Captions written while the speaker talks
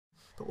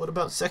But what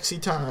about sexy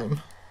time?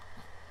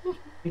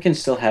 You can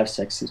still have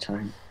sexy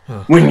time.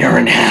 When you're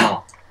in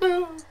hell.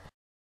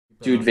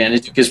 Dude,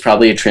 Vandaduke is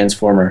probably a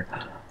transformer.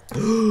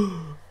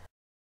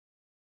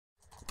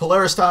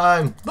 Polaris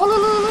time!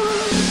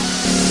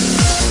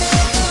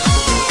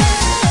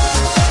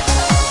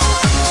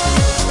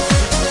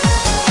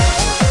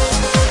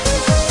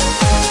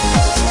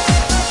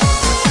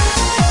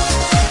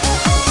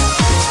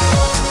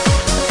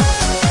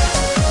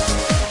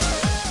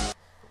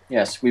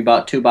 Yes, we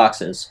bought 2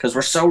 boxes because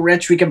we're so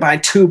rich we can buy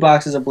 2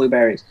 boxes of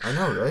blueberries. I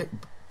know, right?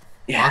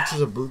 Yeah.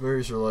 Boxes of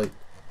blueberries are like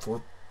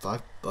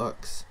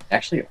 $4-5.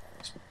 Actually,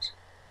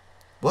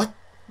 What?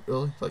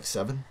 Really? Like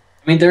 7?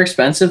 I mean, they're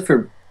expensive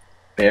for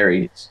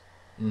berries.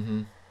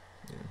 Mm-hmm.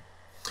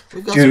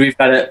 Yeah. Dude, we've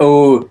got it.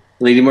 Oh,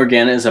 Lady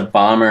Morgana is a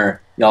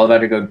bomber. Y'all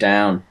better go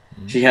down.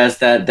 Mm-hmm. She has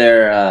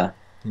their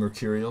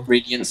Mercurial?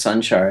 Radiant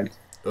Sun Shard.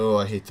 Oh,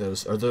 I hate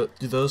those. Do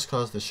those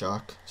cause the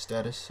shock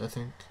status, I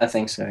think? I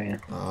think so,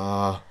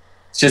 yeah.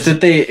 It's just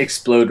that they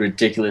explode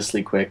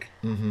ridiculously quick.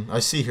 Mm-hmm. I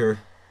see her.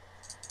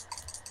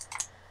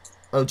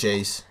 Oh,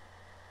 jeez.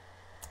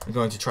 I'm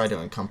going to try to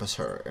encompass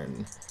her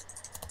in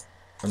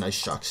a nice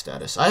shock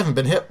status. I haven't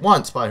been hit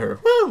once by her.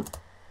 Woo!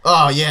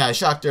 Oh, yeah, I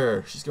shocked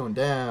her. She's going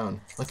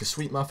down like a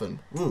sweet muffin.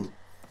 Woo.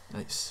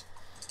 Nice.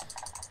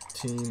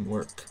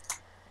 Teamwork.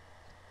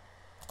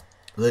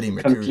 Lady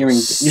Mercury. I'm hearing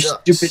your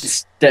stupid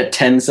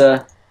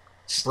Tenza.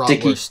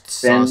 Sticky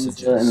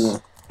sausages.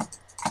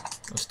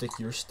 I'll stick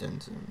your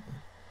stens in.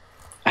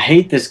 I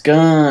hate this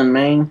gun,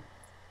 man.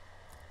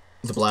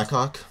 The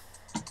Blackhawk?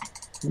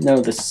 No,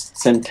 the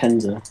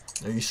Sentenza.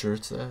 Are you sure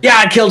it's that? Yeah,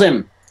 I killed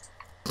him!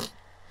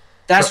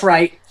 That's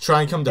right.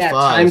 Try and come to 5.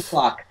 Time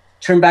clock.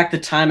 Turn back the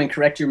time and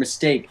correct your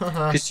mistake.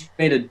 Because you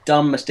made a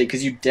dumb mistake,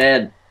 because you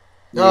dead.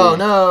 Oh,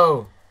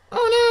 no!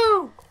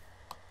 Oh,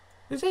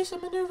 no!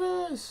 Evasive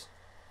maneuvers!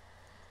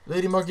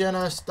 Lady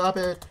Morgana, stop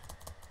it!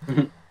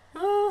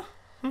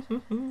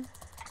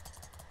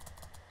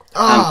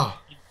 Ah!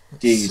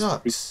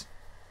 Sucks.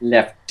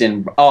 Left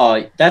and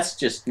that's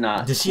just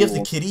not. Does she have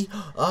the kitty?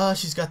 Ah,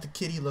 she's got the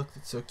kitty. Look,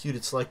 it's so cute.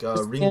 It's like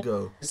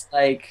Ringo. It's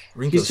like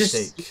Ringo he's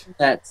just steak.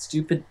 That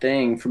stupid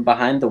thing from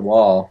behind the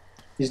wall.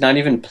 He's not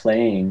even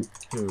playing.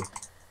 Who?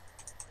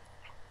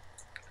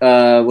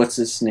 What's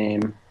his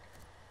name?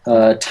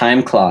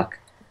 Time clock.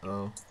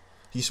 Oh,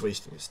 he's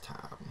wasting his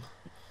time.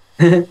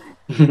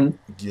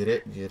 Get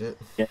it? Get it?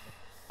 Yeah,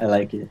 I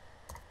like it.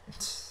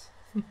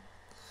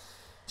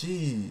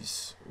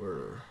 Jeez,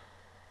 we're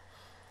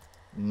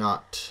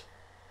not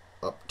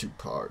up to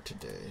par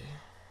today.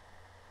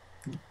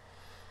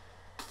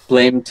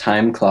 Blame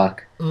time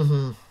clock.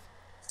 Mm-hmm.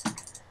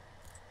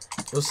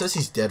 It says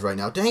he's dead right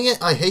now. Dang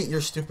it! I hate your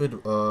stupid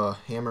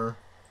hammer.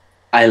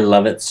 I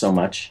love it so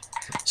much.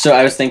 So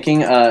I was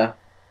thinking,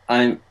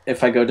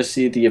 if I go to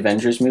see the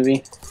Avengers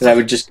movie, that I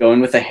would just go in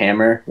with a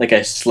hammer, like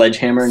a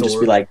sledgehammer, and just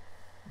be like,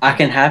 "I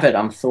can have it.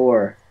 I'm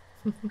Thor."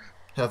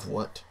 Have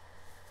what?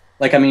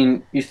 Like, I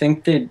mean, you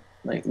think they'd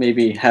like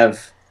maybe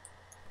have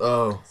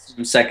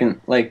some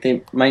second, like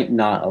they might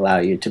not allow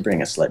you to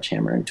bring a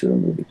sledgehammer into a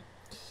movie.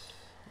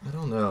 I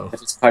don't know.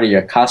 If it's part of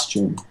your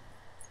costume.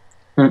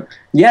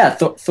 Yeah,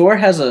 Thor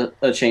has a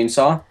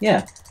chainsaw.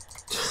 Yeah.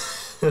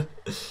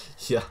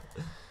 Yeah.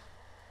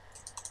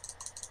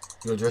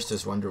 You're dressed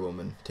as Wonder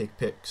Woman. Take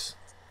pics.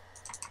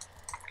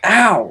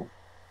 Ow!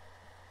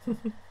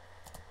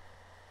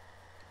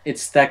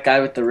 It's that guy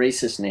with the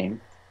racist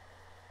name.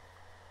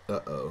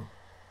 Uh-oh.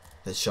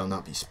 That shall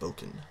not be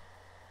spoken.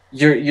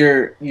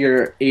 You're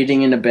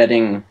aiding and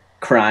abetting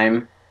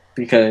crime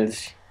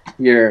because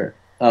you're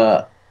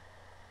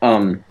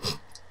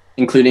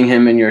including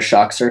him in your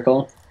shock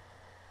circle,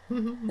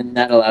 and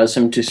that allows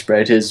him to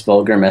spread his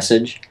vulgar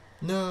message.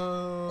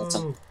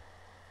 No.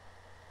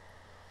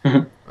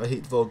 I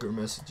hate vulgar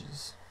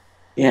messages.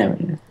 Yeah,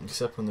 man.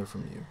 Except when they're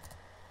from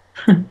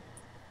you.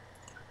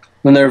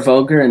 When they're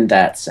vulgar in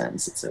that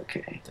sense, it's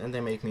okay. And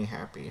they make me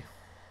happy.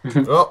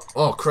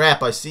 Oh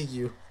crap! I see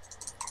you.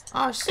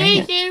 I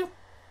see you.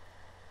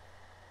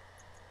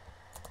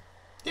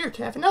 Here,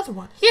 have another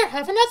one. Here,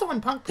 have another one,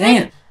 punk.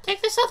 Damn.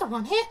 Take this other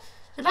one. Here,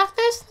 you like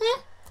this?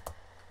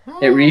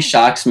 It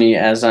re-shocks me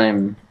as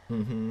I'm.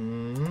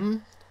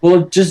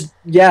 Well, just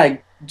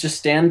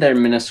stand there,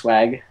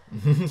 Minaswag.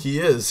 He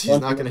is. He's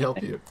not gonna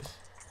help you.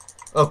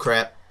 Oh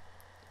crap.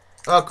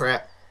 Oh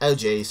crap. Oh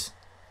jeez.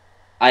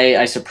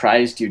 I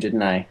surprised you,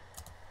 didn't I?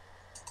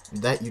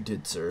 That you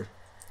did, sir.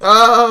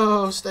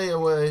 Oh, stay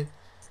away.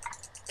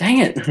 Dang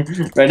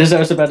it. Right as I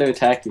was about to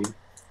attack you.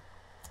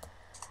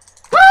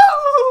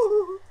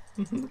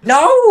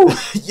 No!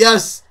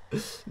 Yes!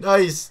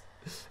 Nice.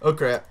 Oh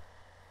crap.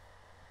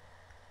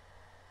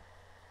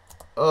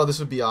 Oh, this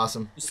would be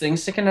awesome. Those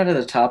things sticking out of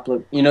the top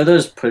look. You know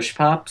those push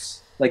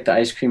pops? Like the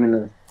ice cream in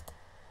the.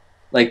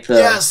 Like the.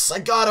 Yes! I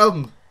got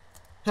him!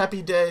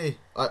 Happy day.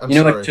 I'm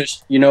sorry.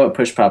 You know what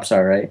push pops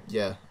are, right?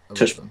 Yeah.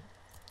 Tush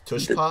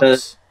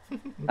pops?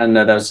 I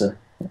know that was a.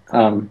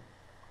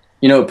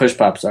 You know what push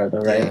pops are,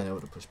 though, right? Yeah, I know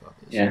what a push pop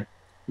is. Yeah.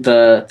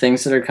 The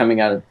things that are coming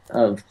out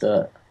of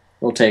the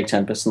Voltaic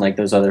Tempest and like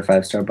those other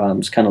 5-star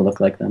bombs kind of look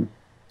like them.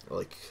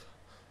 Like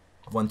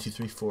 1, 2,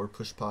 3, 4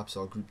 push pops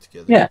all grouped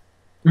together. Yeah.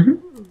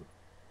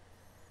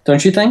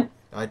 Don't you think?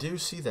 I do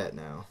see that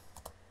now.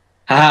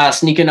 Haha,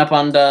 sneaking up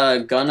on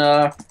the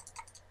gunner.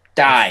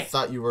 Die. I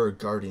thought you were a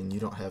guardian. You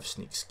don't have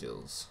sneak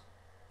skills.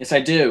 Yes, I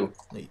do.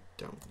 No, you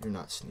don't. You're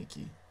not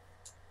sneaky.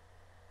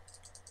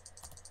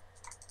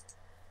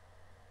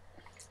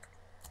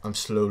 I'm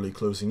slowly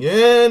closing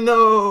in.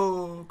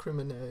 No,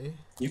 criminal.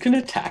 You can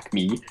attack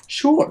me.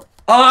 Sure.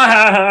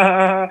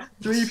 Ah,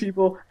 3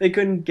 people. They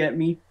couldn't get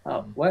me.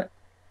 Oh, what?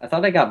 I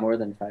thought I got more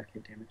than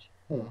 5k damage.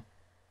 Oh.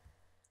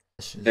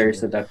 Very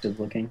seductive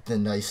looking. The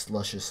nice,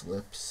 luscious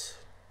lips.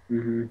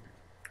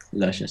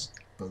 Luscious.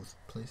 Both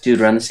places. Dude,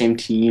 we're on the same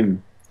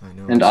team. I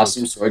know. And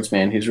awesome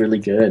swordsman who's really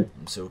good.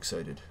 I'm so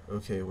excited.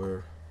 Okay,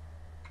 where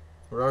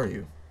are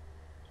you?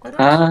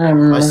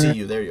 I see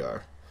you. There you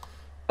are.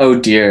 Oh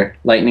dear,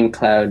 lightning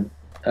cloud.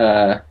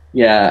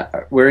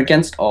 Yeah, we're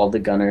against all the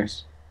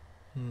gunners.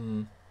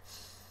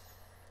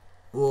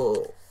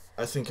 Well,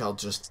 I think I'll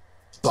just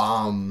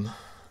bomb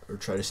or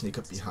try to sneak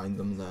up behind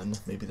them then.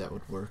 Maybe that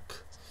would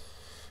work.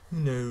 Who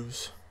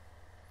knows?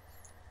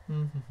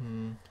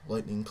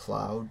 Lightning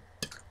cloud.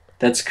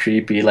 That's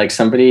creepy. Like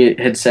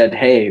somebody had said,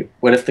 hey,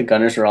 what if the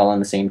gunners are all on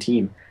the same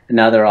team? And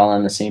now they're all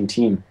on the same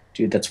team.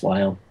 Dude, that's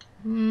wild.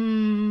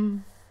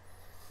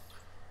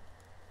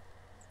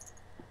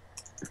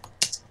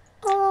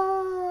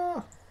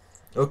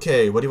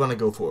 Okay, what do you want to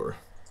go for?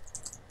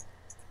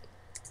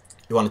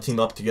 You want to team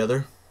up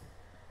together?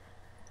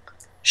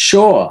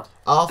 Sure.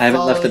 I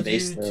haven't left the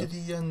base though. To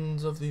the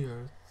ends of the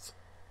earth.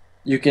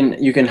 You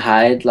can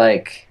hide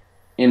like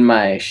in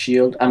my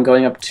shield. I'm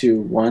going up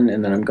to 1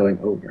 and then I'm going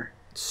over.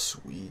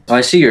 Sweet. Oh,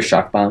 I see your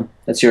shock bomb.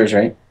 That's yours,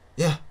 right?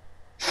 Yeah.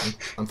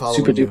 I'm following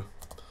Super you. duper.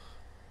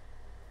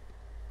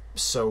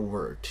 So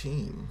we're a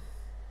team.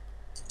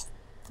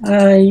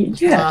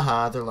 Yeah.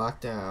 Haha, they're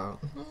locked out.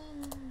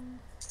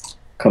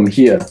 Come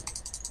here.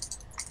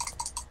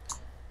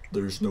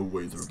 There's no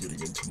way they're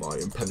getting into my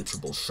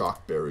impenetrable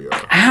shock barrier.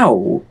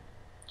 Ow!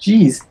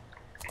 Jeez.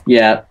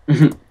 Yeah,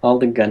 all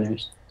the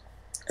gunners.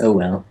 Oh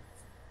well.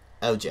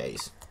 Oh,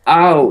 jeez.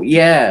 Oh,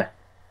 yeah.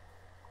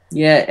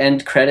 Yeah,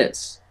 end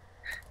credits.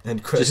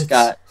 And credits. Just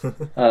got,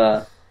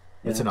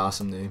 It's an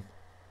awesome name.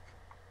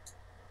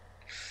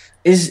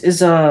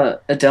 Is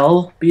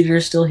Adele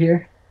Beater still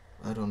here?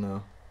 I don't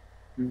know.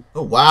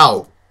 Oh,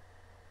 wow.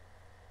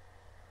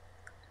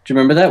 Do you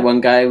remember that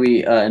one guy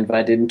we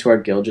invited into our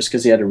guild just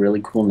because he had a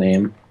really cool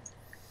name?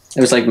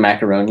 It was like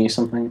Macaroni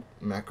something.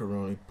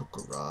 Macaroni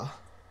Pukara.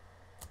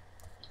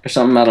 Or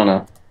something, I don't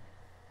know.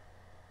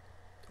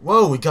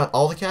 Whoa, we got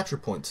all the capture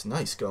points.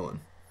 Nice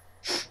going.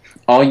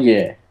 Oh,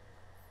 yeah.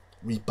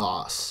 We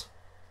boss.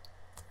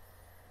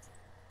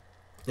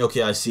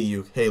 Okay, I see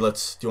you. Hey, do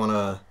you want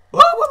to...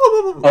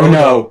 Oh,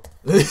 no.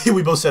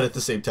 We both said it at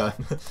the same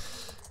time.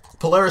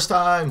 Polaris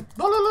time.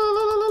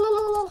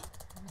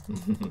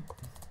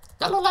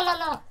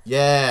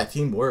 Yeah,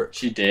 teamwork.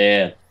 She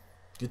did.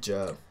 Good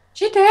job.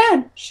 She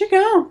did. She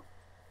go.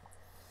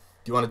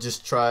 Do you want to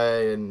just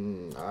try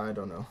and... I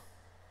don't know.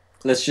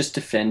 Let's just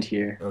defend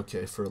here.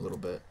 Okay, for a little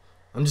bit.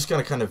 I'm just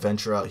going to kind of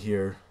venture out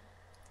here.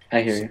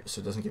 I hear you.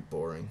 So it doesn't get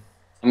boring.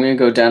 I'm going to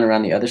go down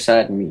around the other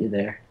side and meet you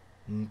there.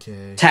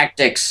 Okay.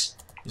 Tactics.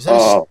 Is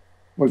that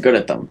we're good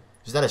at them.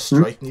 Is that a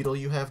strike needle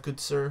you have, good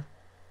sir?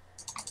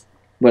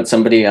 What,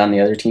 somebody on the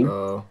other team?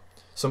 Oh.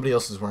 Somebody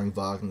else is wearing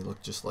VOG and they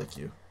look just like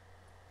you.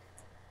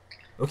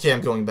 Okay,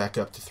 I'm going back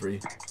up to 3.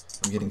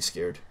 I'm getting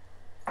scared.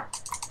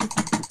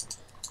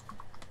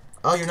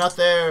 Oh, you're not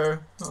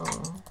there.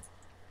 Oh.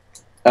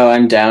 Oh,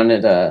 I'm down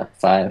at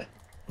 5.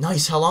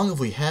 Nice. How long have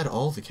we had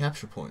all the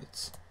capture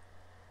points?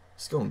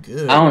 It's going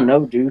good. I don't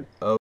know, dude.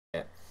 Oh,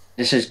 yeah.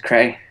 This is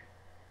cray.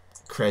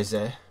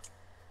 Crazy.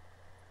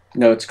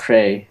 No, it's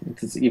cray.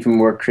 It's even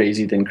more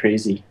crazy than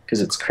crazy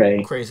because it's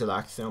cray. Crazy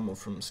like Thelma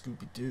from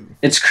Scooby-Doo.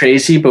 It's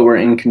crazy, but we're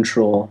in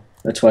control.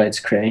 That's why it's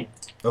cray.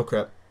 Oh,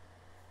 crap.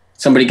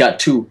 Somebody got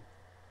 2.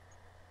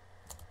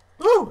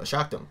 Oh, I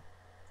shocked him.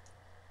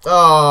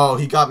 Oh,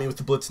 he got me with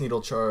the Blitz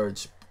Needle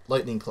charge.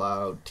 Lightning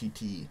Cloud,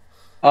 TT.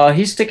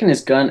 He's sticking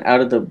his gun out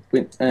of the...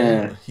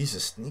 Yeah, he's a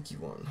sneaky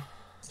one.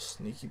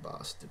 Sneaky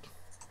bastard.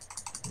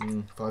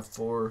 5,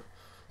 4,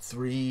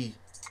 3,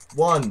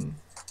 1.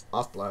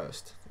 Off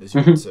blast, as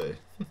you would say.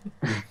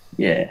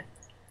 Yeah.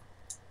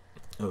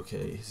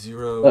 Okay,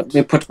 0. Let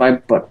me put my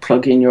butt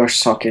plug in your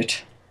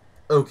socket.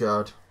 Oh,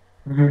 God.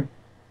 That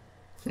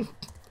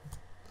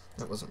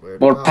wasn't weird.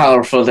 More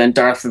powerful than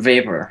Darth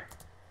Vader.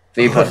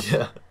 Oh,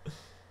 yeah.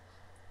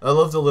 I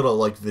love the little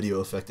like video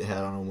effect they had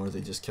on them where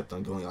they just kept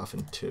on going off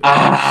into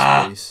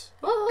space.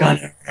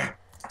 Gunner.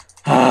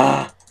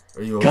 Are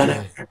you okay?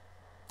 Gunner. I'm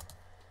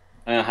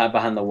gonna hide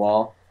behind the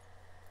wall.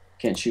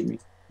 Can't shoot me.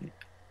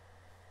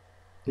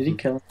 Did he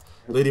kill him?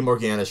 Lady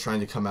Morgana's trying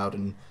to come out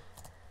and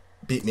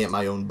beat me at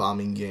my own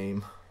bombing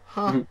game.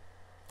 Huh?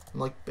 I'm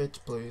like, bitch,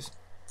 please.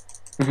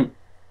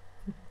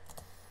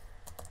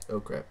 Oh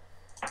crap.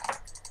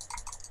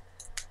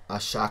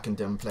 Shocking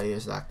them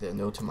players like they're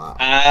no tomorrow.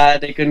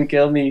 They couldn't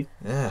kill me.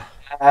 Yeah.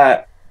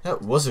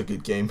 That was a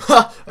good game.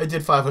 I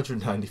did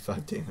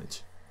 595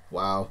 damage.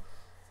 Wow.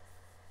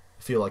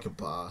 I feel like a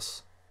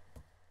boss.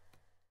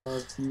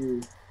 That's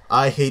you.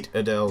 I hate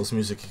Adele's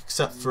music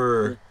except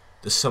for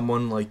the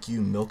Someone Like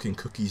You Milk and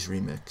Cookies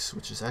remix,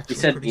 which is actually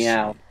He said pretty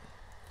meow. sweet.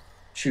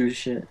 True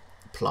shit.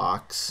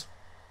 Plox.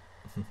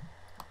 I'm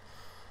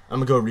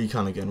gonna go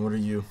recon again. What are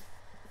you?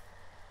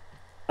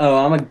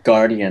 Oh, I'm a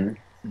guardian.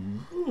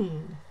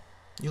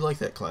 You like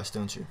that class,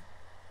 don't you?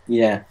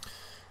 Yeah.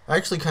 I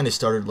actually kind of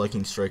started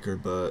liking Striker,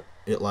 but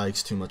it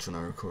lags too much when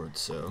I record,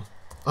 so...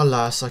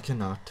 Alas, I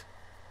cannot.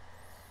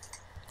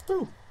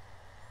 Woo.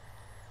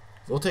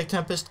 Voltaic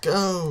Tempest,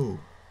 go!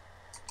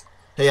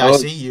 Hey, I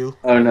see you.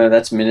 Oh no,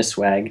 that's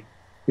Miniswag.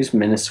 Who's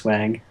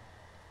Miniswag?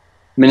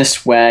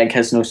 Miniswag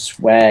has no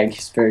swag.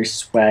 He's very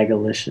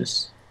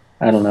swagalicious.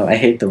 I don't know. I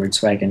hate the word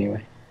swag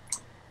anyway.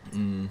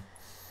 I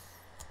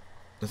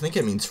think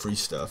it means free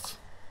stuff.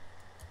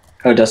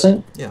 Oh, does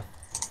it? Yeah.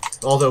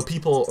 Although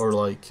people are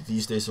like,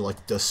 these days are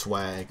like, the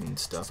swag and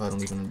stuff. I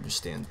don't even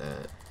understand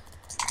that.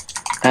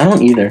 I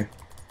don't either.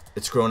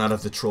 It's grown out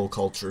of the troll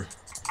culture.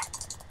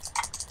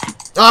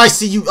 Ah, I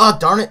see you! Ah,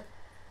 darn it!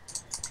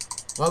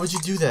 Why would you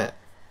do that?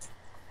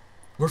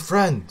 We're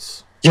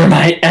friends. You're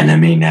my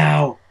enemy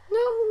now!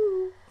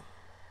 No!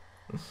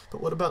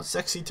 But what about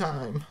sexy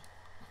time?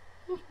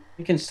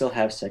 You can still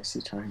have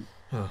sexy time.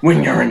 Oh.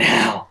 When you're in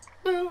hell!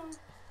 No.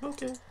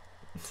 Okay.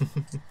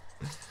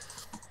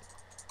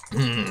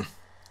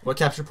 What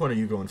capture point are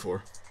you going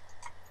for?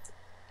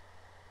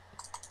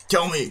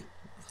 Tell me!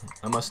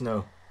 I must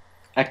know.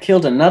 I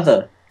killed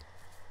another.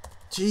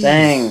 Jeez.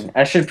 Dang,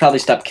 I should probably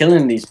stop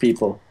killing these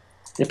people.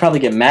 They probably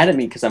get mad at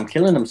me because I'm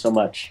killing them so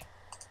much.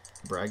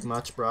 Brag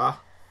much, brah?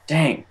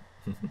 Dang.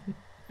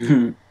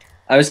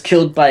 I was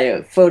killed by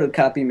a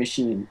photocopy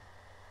machine.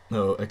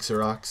 No,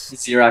 Xerox.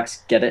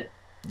 Xerox, get it?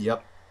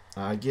 Yep.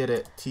 I get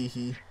it.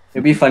 Teehee.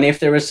 It'd be funny if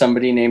there was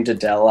somebody named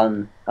Adele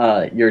on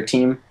your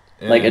team.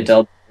 Like And-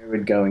 Adele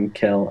would go and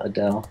kill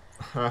Adele.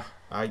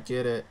 I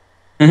get it.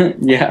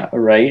 Yeah,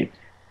 right?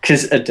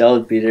 Because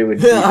Adele Beater would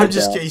beat I'm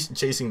Adele. just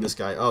chasing this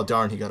guy. Oh,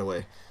 darn, he got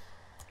away.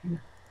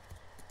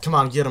 Come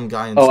on, get him,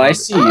 guy. Oh, I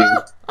see you.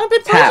 I'm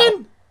in Pow.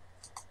 prison!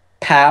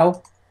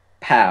 Pow.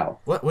 Pow.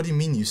 What do you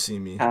mean you see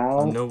me?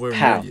 Pow. I'm nowhere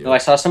Pow. near you. No, I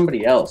saw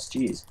somebody else.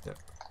 Jeez.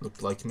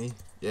 Looked like me?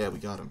 Yeah, we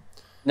got him.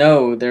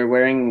 No, they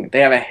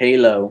have a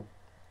halo.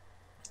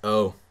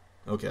 Oh,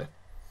 okay.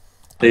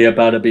 They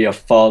about to be a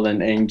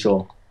fallen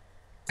angel.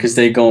 Because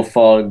they gonna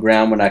fall to the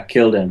ground when I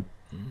kill them.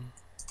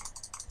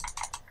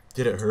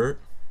 Did it hurt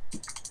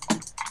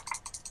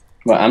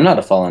Well, I'm not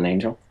a fallen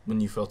angel. when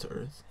you fell to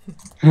earth?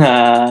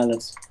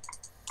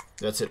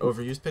 That's it.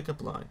 Overused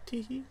pickup line.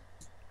 Teehee.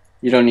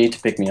 You don't need to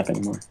pick me up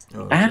anymore.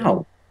 Oh, okay.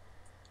 Ow!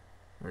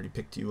 I already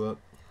picked you up.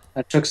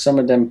 I took some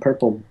of them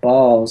purple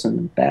balls in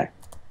the back.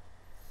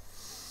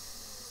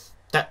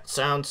 That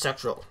sounds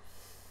sexual.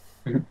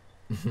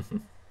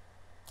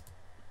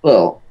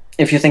 Well,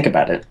 if you think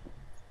about it,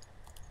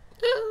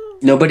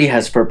 nobody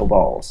has purple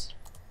balls.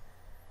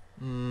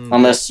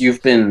 Unless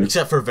you've been...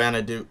 Except for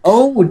Vanadu.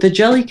 Oh, the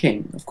Jelly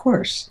King, of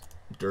course.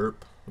 Derp.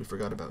 We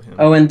forgot about him.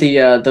 Oh, and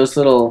the those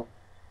little,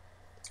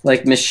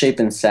 like,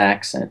 misshapen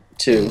sacks,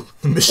 too.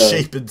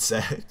 Misshapen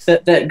sacks.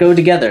 That go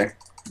together.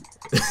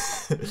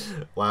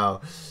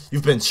 Wow.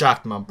 You've been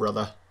shocked, my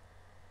brother.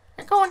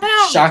 You're going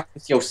down. Shocked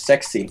with your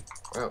sexy.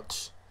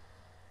 Ouch.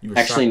 You were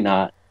Actually shocked.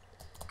 not.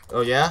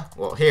 Oh, yeah?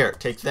 Well, here,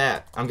 take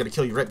that. I'm gonna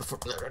kill you right before...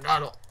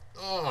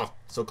 Oh,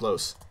 so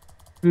close.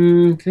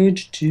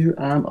 2,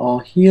 I'm all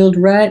healed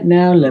right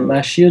now. Let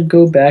my shield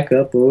go back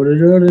up. Hey,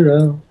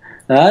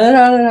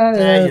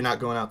 you're not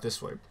going out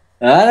this way.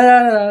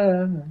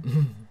 Yeah,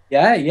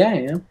 I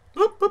am.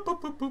 Boop, boop,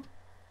 boop, boop, boop.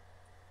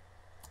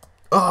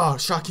 Oh,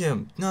 shock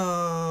him.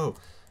 No.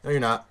 No,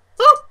 you're not.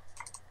 Boop.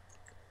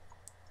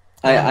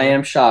 I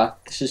am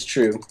shocked. This is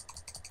true.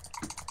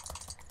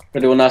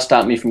 But it will not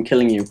stop me from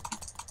killing you.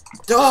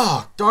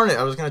 Oh, darn it.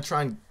 I was going to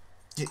try and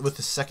get with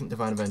the second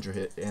Divine Avenger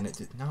hit, and it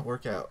did not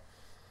work out.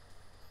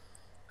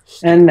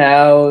 And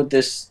now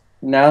this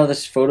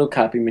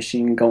photocopy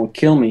machine gonna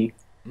kill me.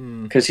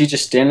 Because he's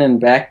just standing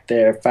back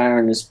there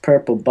firing his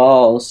purple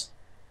balls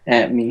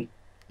at me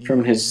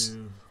from his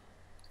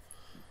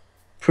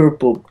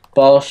purple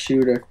ball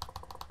shooter.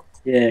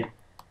 Yeah.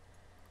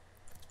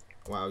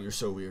 Wow, you're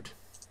so weird.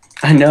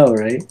 I know,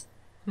 right?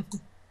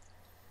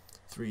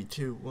 3,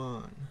 2,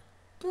 1,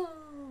 go.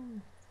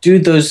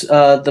 Dude, those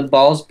the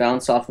balls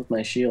bounce off of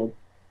my shield.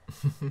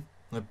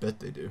 I bet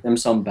they do. Them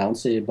some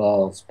bouncy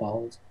balls.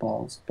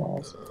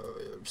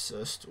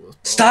 Obsessed with balls.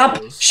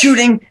 Stop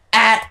shooting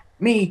at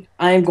me!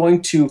 I am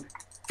going to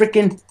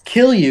frickin'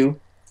 kill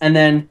you and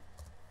then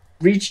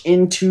reach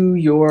into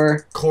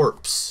your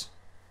corpse.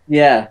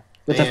 Yeah,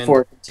 with a And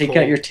fork. Take pull.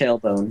 out your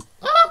tailbone.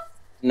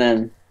 And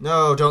then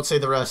No, don't say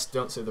the rest.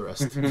 Don't say the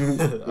rest.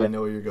 Yeah. I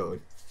know where you're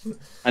going.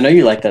 I know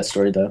you like that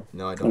story though.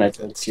 No, I don't When I like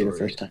told that it to you the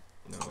story. first time.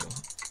 No,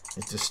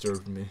 it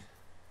disturbed me.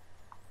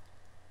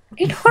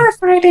 It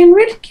horrified and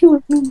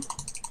ridiculed me.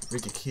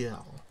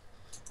 Ridicule.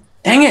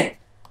 Dang it!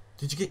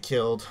 Did you get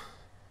killed?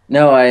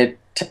 No, I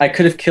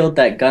could have killed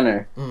that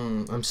gunner.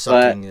 I'm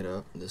sucking it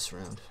up this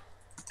round.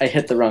 I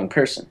hit the wrong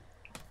person.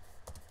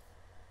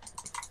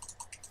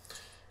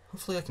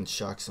 Hopefully I can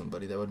shock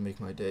somebody. That would make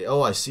my day.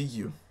 Oh, I see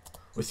you.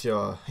 With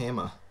your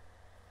hammer.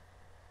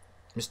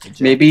 Mr. Jack.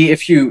 Maybe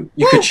if you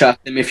could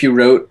shock them if you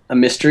wrote a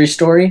mystery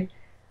story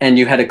and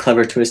you had a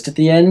clever twist at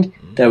the end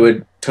that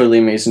would totally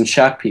amaze and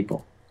shock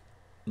people.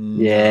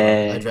 No,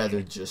 Yeah. I'd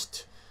rather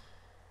just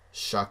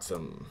shock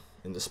them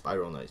in the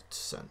Spiral Knight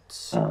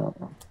sense. Oh,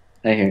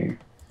 I hear you.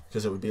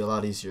 Because it would be a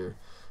lot easier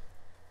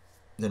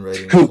than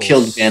writing a Who whole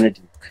killed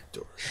Vanity?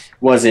 story.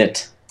 Was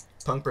it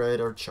Punk Bread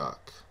or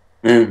Chalk?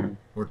 Mhm.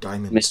 Or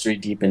Diamond? Mystery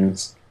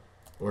Deepens?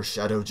 Or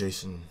Shadow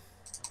Jason?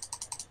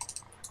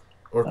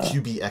 Or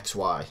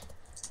QBXY?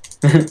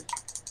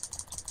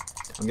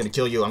 I'm gonna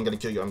kill you, I'm gonna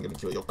kill you, I'm gonna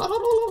kill you.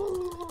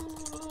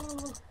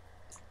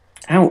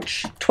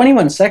 Ouch.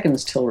 21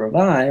 seconds till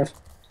revive.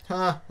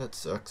 Ha, that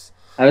sucks.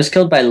 I was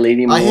killed by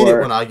Lady Moore. I hate it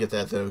when I get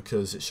that, though,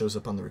 because it shows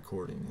up on the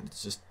recording, and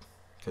it's just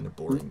kind of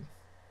boring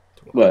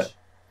to watch. What?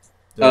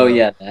 The, Oh,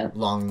 yeah, that.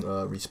 Long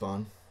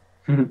respawn.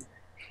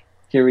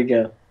 Here we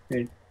go.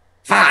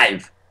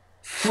 5,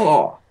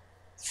 4,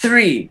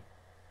 3,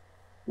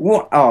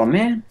 1. Oh,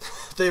 man.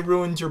 They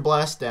ruined your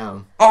blast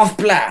down. Off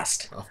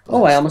blast. Off Oh, I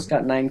blast. almost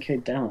got 9k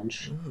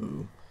damage.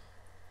 Ooh.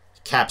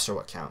 Caps are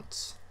what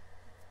counts.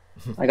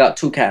 I got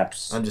 2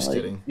 caps. I'm just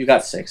kidding. You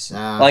got 6.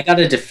 Nah. Well, I got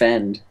to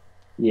defend.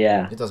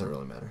 Yeah. It doesn't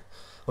really matter.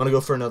 Want to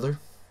go for another?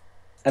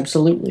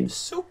 Absolutely.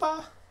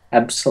 Super.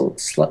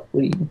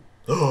 Absolutely.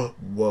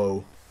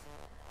 Whoa.